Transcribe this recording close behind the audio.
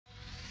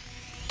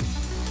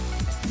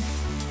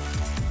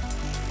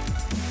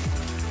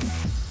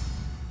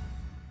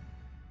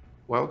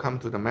Welcome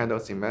to the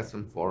Metals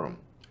Investment Forum.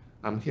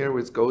 I'm here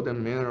with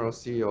Golden Mineral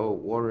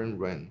CEO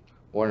Rehn.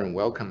 Warren,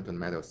 welcome to the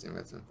Metals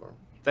Investment Forum.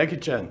 Thank you,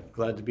 Chen.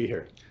 Glad to be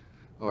here.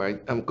 All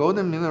right.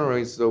 Golden Mineral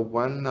is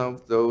one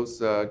of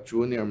those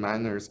junior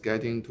miners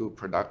getting to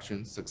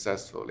production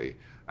successfully.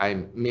 I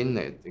mean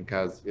it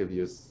because if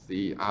you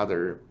see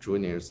other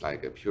juniors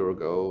like Pure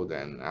Gold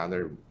and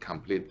other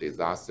complete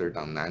disaster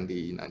down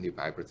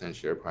 95%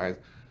 share price,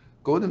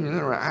 Golden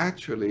Mineral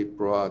actually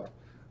brought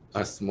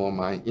a small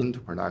mine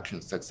into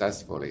production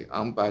successfully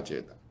on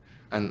budget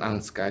and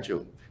on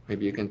schedule.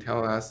 Maybe you can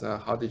tell us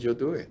how did you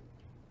do it?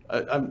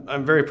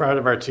 I'm very proud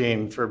of our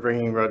team for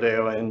bringing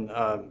Rodeo in.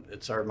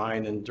 It's our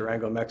mine in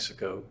Durango,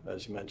 Mexico,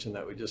 as you mentioned,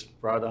 that we just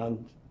brought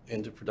on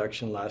into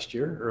production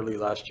early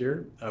last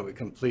year. We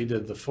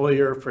completed the full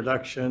year of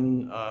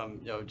production,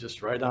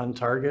 just right on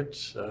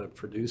target,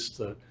 produced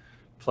the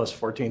plus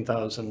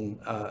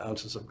 14,000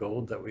 ounces of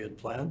gold that we had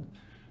planned.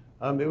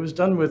 It was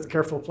done with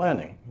careful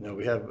planning.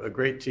 We have a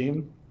great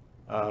team,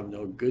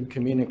 good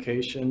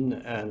communication,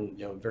 and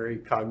very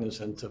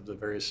cognizant of the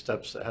various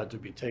steps that had to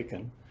be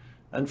taken.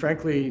 And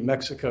frankly,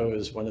 Mexico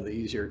is one of the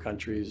easier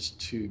countries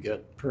to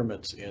get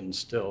permits in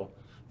still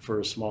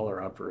for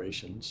smaller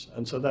operations,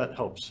 and so that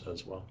helps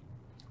as well.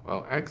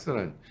 Well,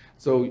 excellent.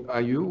 So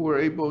you were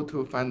able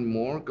to find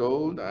more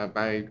gold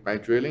by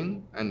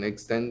drilling and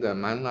extend the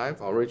mine life.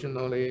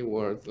 Originally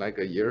was like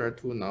a year or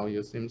two. Now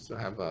you seem to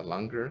have a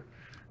longer.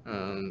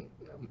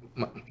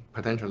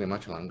 Potentially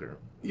much longer.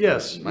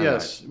 Yes,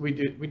 we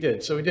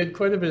did. So we did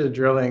quite a bit of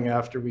drilling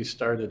after we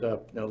started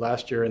up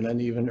last year and then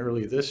even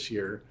early this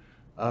year.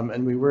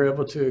 And we were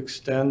able to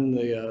extend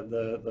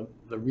the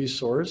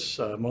resource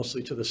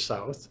mostly to the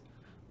south.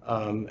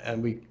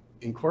 And we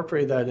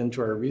incorporated that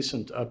into our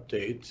recent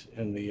update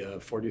in the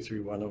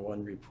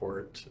 43-101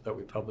 report that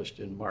we published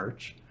in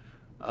March.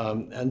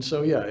 And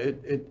so, yeah,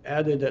 it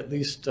added at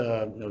least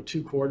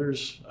 2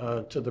 quarters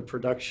to the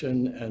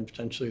production, and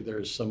potentially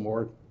there's some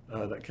more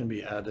that can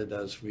be added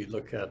as we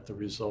look at the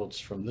results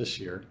from this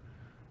year.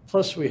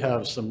 Plus, we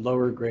have some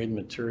lower grade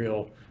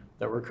material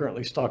that we're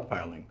currently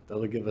stockpiling.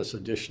 That'll give us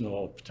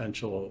additional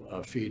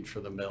potential feed for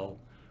the mill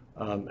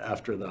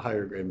after the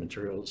higher grade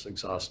material is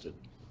exhausted.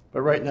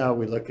 But right now,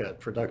 we look at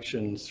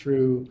production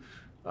through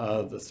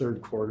the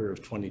 3rd quarter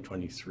of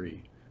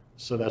 2023.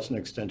 So that's an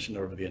extension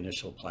over the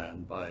initial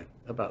plan by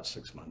about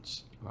 6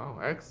 months. Oh,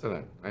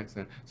 excellent,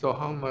 excellent. So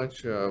how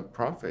much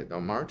profit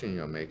or margin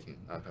you're making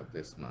out of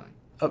this mine?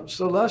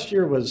 So last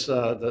year was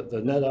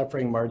the net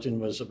operating margin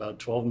was about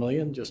 12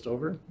 million, just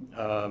over.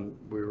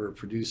 We were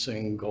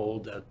producing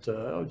gold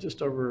at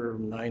just over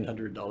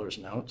 $900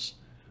 an ounce.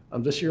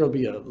 This year will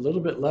be a little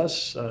bit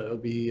less. It'll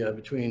be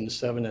between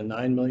 7 and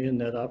 9 million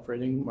net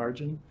operating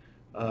margin.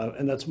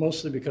 And that's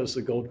mostly because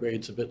the gold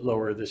grade's a bit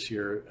lower this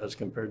year as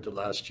compared to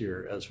last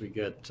year as we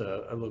get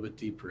a little bit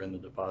deeper in the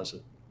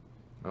deposit.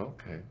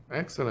 Okay,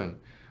 excellent.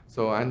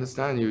 So I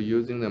understand you're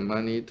using the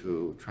money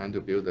to trying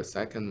to build a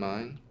second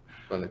mine,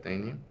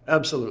 Velardeña?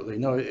 Absolutely.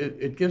 No,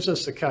 it gives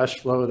us the cash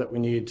flow that we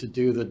need to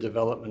do the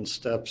development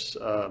steps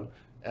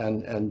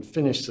and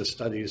finish the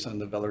studies on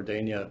the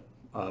Velardeña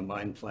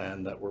mine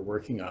plan that we're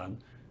working on.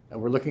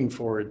 And we're looking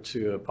forward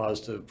to a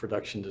positive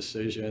production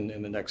decision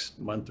in the next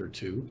month or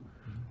two.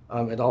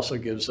 It also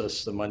gives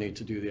us the money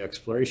to do the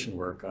exploration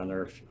work on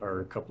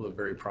our couple of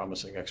very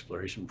promising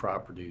exploration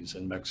properties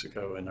in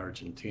Mexico and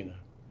Argentina.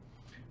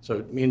 So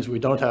it means we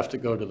don't have to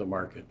go to the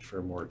market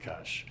for more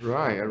cash.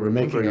 Right. We're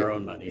making our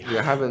own money. You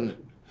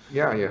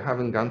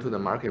haven't gone to the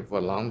market for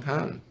a long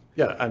time.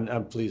 Yeah,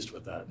 I'm pleased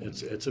with that.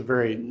 It's a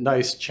very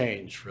nice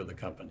change for the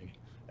company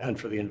and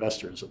for the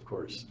investors, of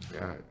course.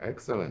 Yeah,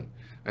 excellent,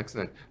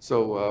 excellent.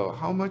 So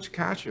how much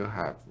cash you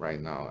have right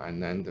now,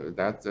 and then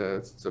that's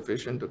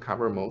sufficient to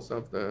cover most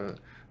of the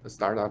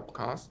startup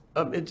costs?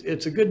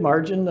 It's a good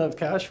margin of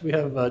cash. We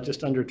have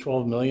just under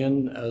 12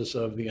 million as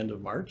of the end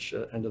of March,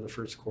 end of the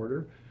 1st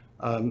quarter.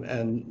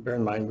 And bear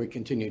in mind, we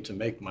continue to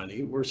make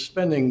money. We're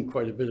spending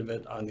quite a bit of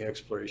it on the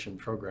exploration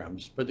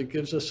programs, but it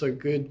gives us a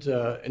good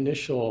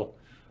initial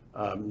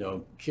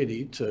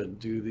kitty to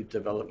do the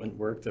development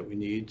work that we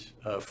need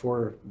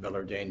for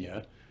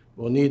Velardeña.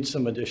 We'll need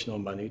some additional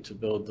money to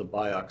build the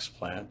BIOX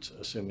plant,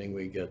 assuming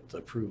we get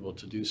approval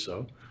to do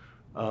so.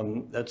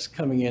 That's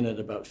coming in at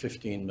about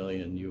 15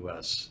 million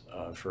US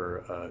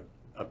for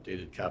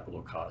updated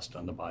capital cost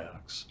on the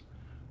BIOX.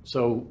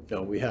 So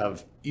we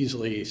have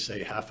easily,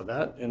 say, half of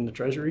that in the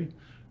treasury,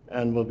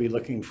 and we'll be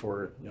looking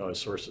for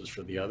sources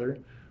for the other,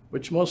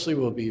 which mostly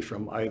will be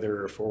from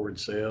either a forward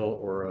sale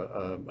or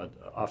an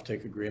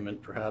offtake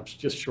agreement, perhaps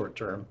just short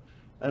term,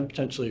 and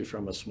potentially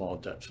from a small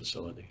debt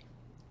facility.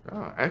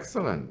 Oh,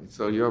 excellent.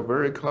 So you're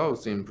very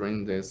close in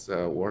bringing this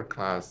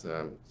world-class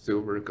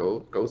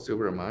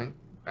gold-silver mine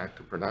back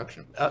to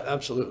production.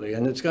 Absolutely,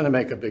 and it's going to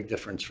make a big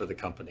difference for the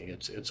company.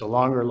 It's a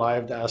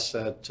longer-lived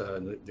asset.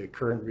 The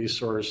current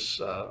resource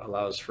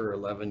allows for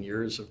 11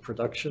 years of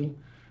production.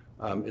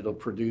 It'll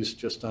produce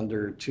just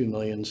under 2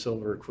 million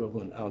silver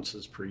equivalent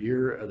ounces per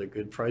year at a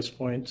good price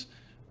point.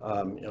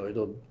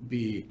 It'll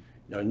be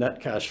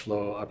net cash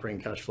flow,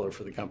 operating cash flow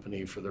for the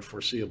company for the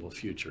foreseeable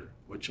future,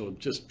 which will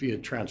just be a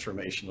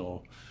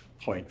transformational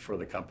point for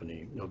the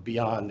company.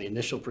 Beyond the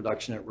initial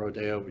production at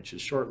Rodeo, which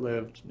is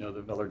short-lived,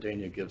 the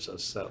Velardeña gives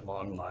us that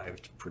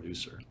long-lived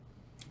producer.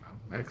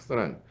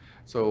 Excellent.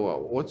 So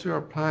what's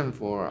your plan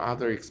for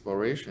other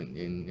exploration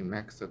in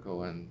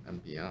Mexico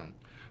and beyond?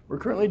 We're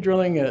currently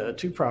drilling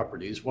 2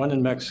 properties, one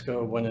in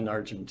Mexico, one in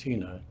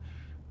Argentina.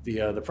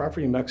 The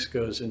property in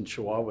Mexico is in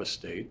Chihuahua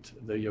State,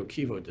 the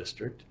Yoquivo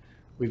district.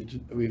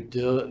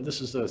 This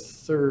is the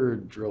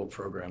 3rd drill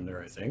program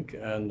there, I think,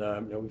 and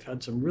we've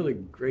had some really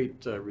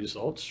great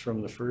results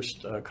from the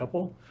first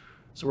couple.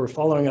 So we're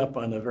following up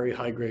on a very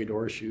high-grade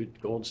ore shoot,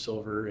 gold,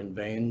 silver, in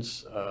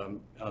veins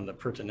on the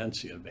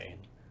Pertenencia vein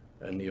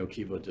in the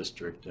Yoquivo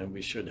district, and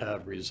we should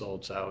have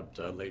results out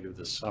later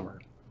this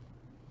summer.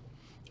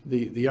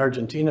 The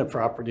Argentina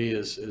property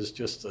is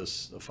just a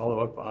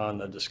follow-up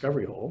on a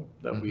discovery hole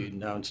that we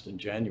announced in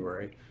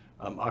January.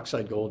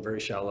 Oxide gold, very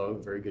shallow,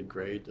 very good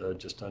grade,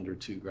 just under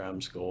 2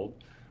 grams gold,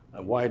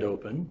 wide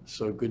open,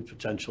 so good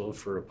potential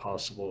for a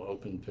possible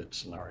open pit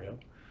scenario.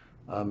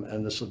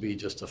 And this will be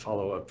just a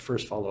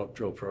first follow-up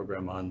drill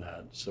program on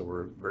that. So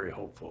we're very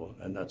hopeful,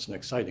 and that's an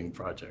exciting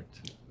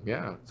project.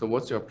 Yeah. So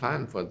what's your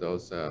plan for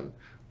those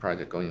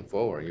projects going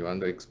forward? You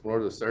want to explore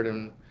to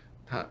certain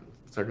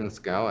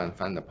scale and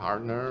find a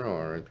partner,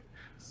 or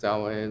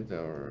sell it,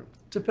 or?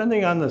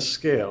 Depending on the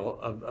scale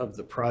of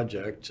the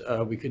project,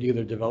 we could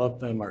either develop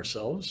them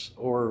ourselves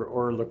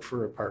or look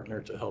for a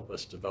partner to help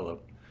us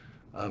develop.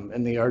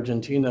 In the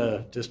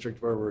Argentina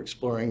district where we're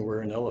exploring,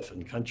 we're in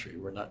elephant country.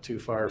 We're not too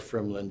far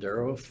from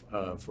Lindero.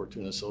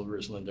 Fortuna Silver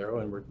is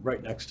Lindero, and we're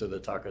right next to the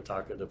Taca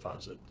Taca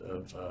deposit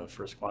of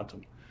First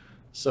Quantum.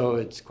 So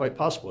it's quite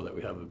possible that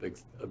we have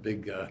a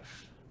big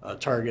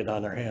target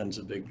on our hands,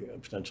 a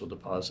big potential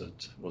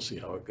deposit. We'll see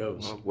how it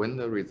goes. Well, when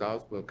the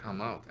results will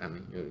come out? I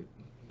mean,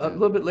 a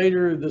little bit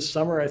later this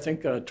summer, I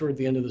think toward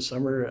the end of the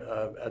summer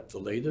at the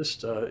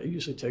latest. It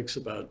usually takes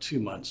about 2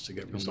 months to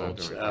get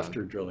results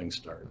after drilling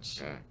starts.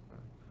 Okay.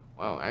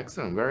 Wow,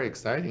 excellent, very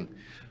exciting.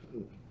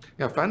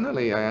 Yeah,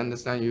 finally, I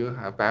understand you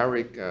have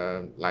Barrick,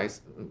 got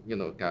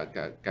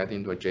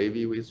into a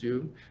JV with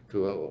you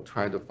to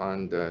try to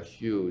find a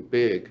huge,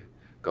 big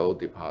gold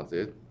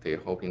deposit. They're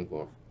hoping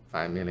for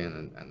 5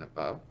 million and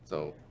above.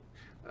 So,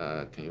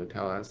 can you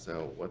tell us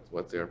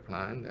what's their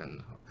plan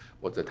and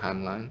what's the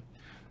timeline?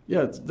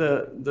 Yeah,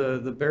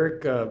 the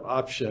Barrick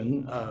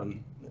option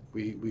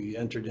we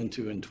entered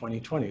into in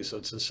 2020, so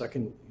it's the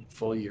 2nd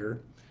full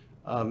year.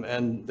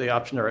 And they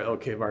optioned our El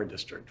Quevar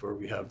district, where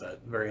we have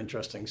that very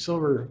interesting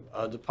silver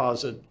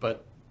deposit.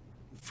 But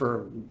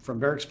from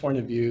Barrick's point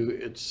of view,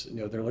 it's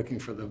they're looking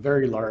for the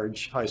very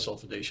large high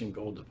sulfidation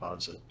gold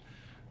deposit.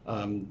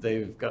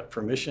 They've got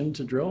permission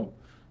to drill.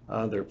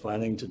 They're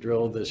planning to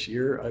drill this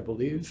year, I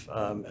believe,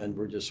 and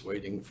we're just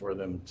waiting for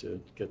them to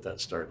get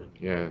that started.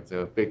 Yeah,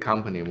 the big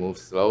company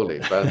moves slowly,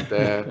 but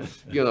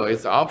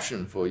it's an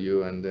option for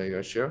you and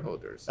your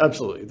shareholders.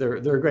 Absolutely,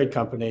 they're a great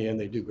company and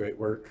they do great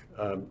work.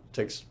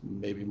 Takes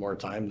maybe more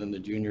time than the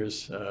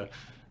juniors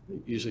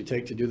usually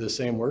take to do the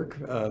same work,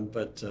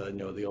 but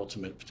the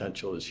ultimate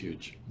potential is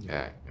huge.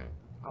 Yeah.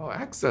 Oh,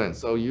 excellent!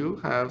 So you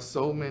have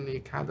so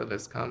many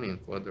catalysts coming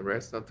for the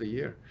rest of the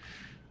year.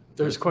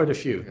 There's quite a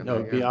few.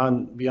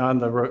 Beyond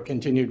the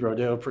continued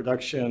Rodeo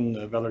production,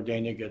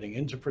 Velardeña getting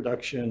into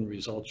production,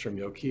 results from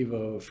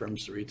Yoquivo, from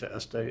Sarita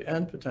Este,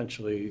 and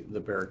potentially the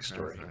Barrick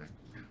story. Right.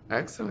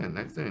 Excellent.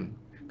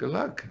 Good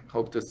luck.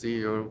 Hope to see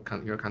your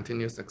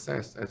continued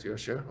success as your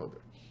shareholder.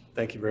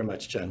 Thank you very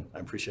much, Chen. I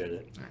appreciate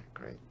it. All right,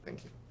 great.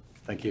 Thank you.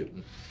 Thank you.